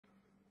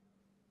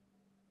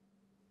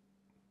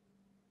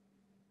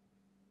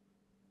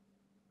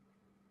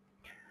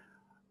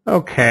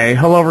Okay,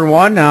 hello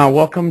everyone.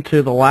 Welcome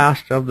to the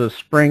last of the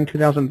spring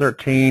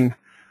 2013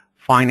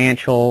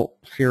 financial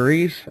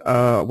series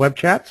web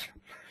chats.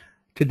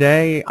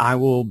 Today I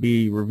will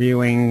be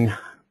reviewing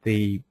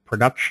the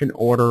production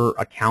order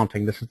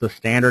accounting. This is the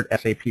standard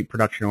SAP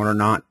production order,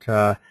 not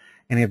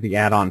any of the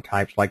add-on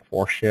types like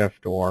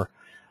 4Shift or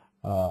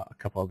a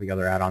couple of the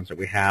other add-ons that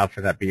we have for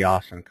that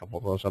BIOS and a couple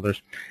of those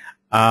others.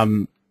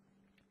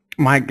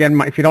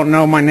 If you don't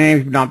know my name,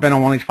 if you've not been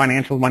on one of these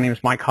financials, my name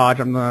is Mike Hodge.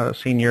 I'm the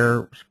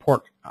senior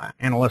support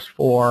analyst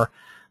for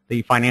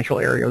the financial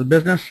area of the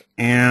business,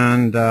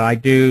 and I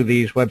do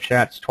these web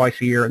chats twice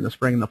a year in the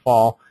spring and the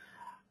fall.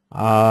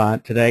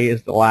 Today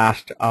is the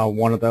last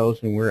one of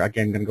those, and we're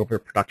again going to go over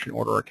production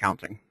order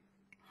accounting.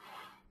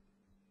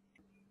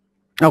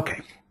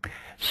 Okay,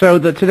 so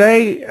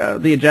today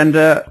the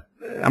agenda.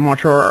 I'm not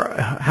sure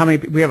how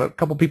many. We have a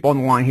couple people on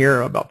the line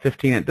here, about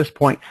 15 at this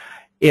point.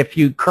 If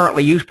you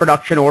currently use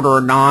production order or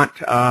not,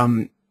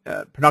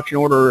 production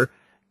order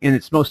in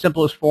its most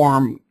simplest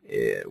form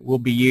will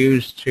be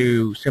used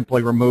to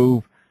simply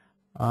remove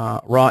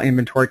raw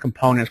inventory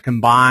components,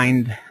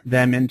 combine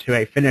them into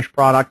a finished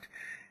product,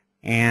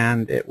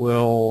 and it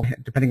will,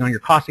 depending on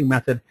your costing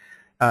method,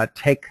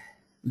 take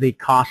the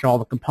cost of all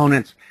the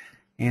components,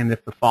 and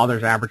if the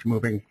father's average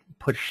moving,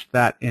 push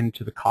that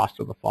into the cost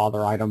of the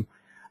father item.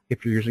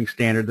 If you're using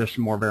standard, there's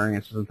some more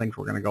variances and things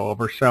we're going to go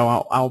over. So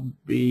I'll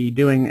be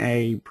doing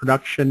a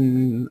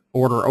production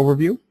order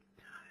overview.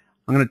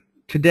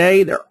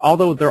 Today,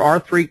 although there are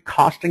three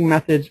costing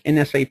methods in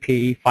SAP,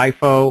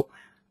 FIFO,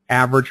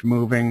 average,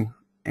 moving,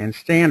 and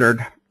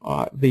standard,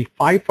 the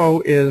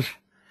FIFO is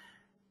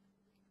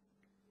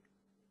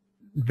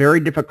very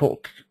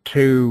difficult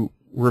to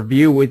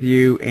review with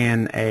you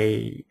in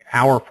an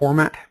hour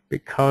format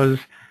because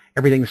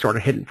everything's sort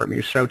of hidden from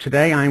you. So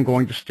today I'm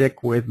going to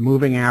stick with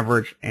moving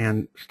average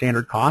and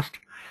standard cost.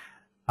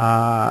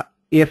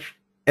 If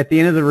at the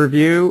end of the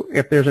review,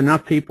 if there's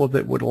enough people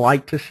that would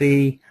like to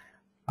see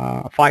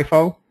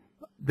FIFO,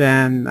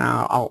 then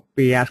I'll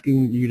be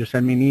asking you to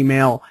send me an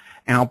email,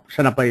 and I'll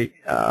set up a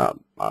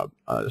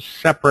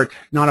separate,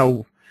 not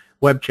a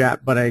web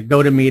chat, but a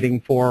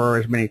GoToMeeting for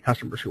as many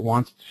customers who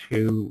wants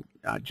to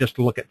just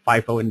look at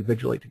FIFO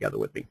individually together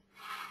with me.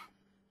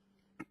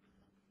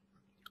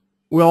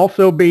 We'll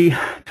also be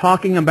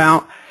talking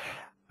about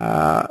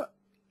a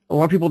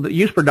lot of people that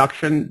use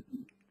production.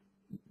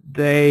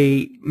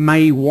 They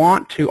may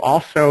want to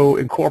also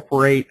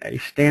incorporate a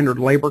standard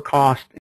labor cost